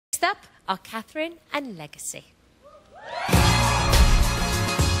Next up are Kathryn and Legacy.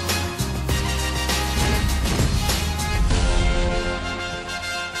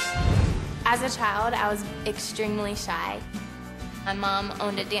 As a child, I was extremely shy. My mom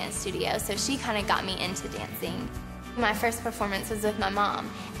owned a dance studio, so she kind of got me into dancing. My first performance was with my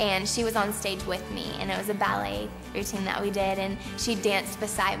mom, and she was on stage with me, and it was a ballet routine that we did, and she danced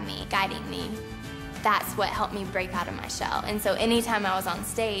beside me, guiding me. That's what helped me break out of my shell. And so anytime I was on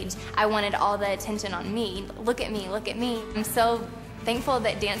stage, I wanted all the attention on me. Look at me, look at me. I'm so thankful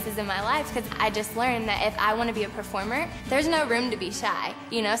that dance is in my life because I just learned that if I want to be a performer, there's no room to be shy,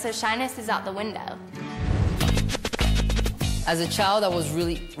 you know, so shyness is out the window. As a child, I was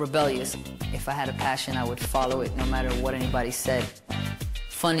really rebellious. If I had a passion, I would follow it no matter what anybody said.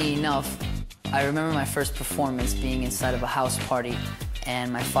 Funny enough, I remember my first performance being inside of a house party,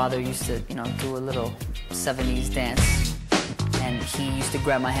 and my father used to, do a little 70s dance. And he used to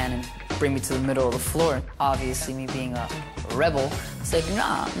grab my hand and bring me to the middle of the floor. Obviously, me being a rebel, I was like,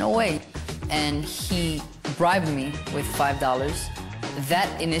 nah, no way. And he bribed me with $5.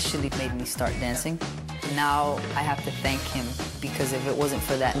 That initially made me start dancing. Now I have to thank him, because if it wasn't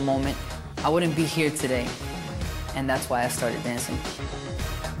for that moment, I wouldn't be here today. And that's why I started dancing.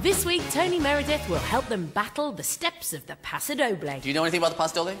 This week, Tony Meredith will help them battle the steps of the Paso Doble. Do you know anything about the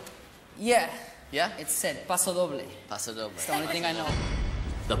Paso Doble? Yeah. Yeah? It's said Paso Doble. Paso Doble. It's the only thing I know.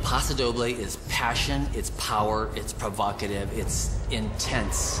 The Paso Doble is passion, it's power, it's provocative, it's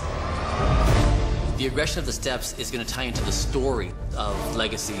intense. The aggression of the steps is going to tie into the story of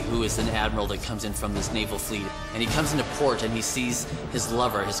Legacy, who is an admiral that comes in from this naval fleet. And he comes into port and he sees his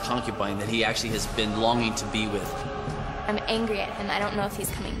lover, his concubine, that he actually has been longing to be with. I'm angry at him. I don't know if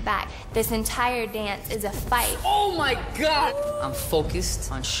he's coming back. This entire dance is a fight. Oh my God! I'm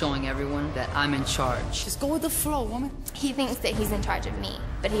focused on showing everyone that I'm in charge. Just go with the flow, woman. He thinks that he's in charge of me,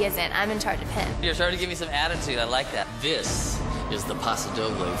 but he isn't. I'm in charge of him. You're starting to give me some attitude. I like that. This is the Paso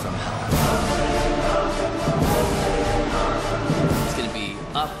Doble from hell. It's going to be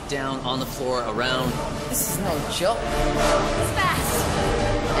up, down, on the floor, around. This is no joke. It's fast.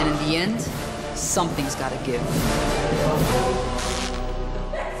 And in the end, something's got to give.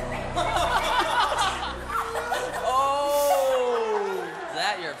 Oh! Is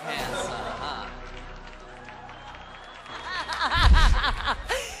that your pants, huh?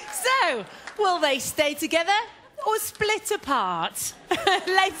 So, will they stay together or split apart?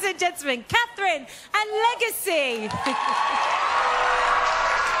 Ladies and gentlemen, Kathryn and Legacy.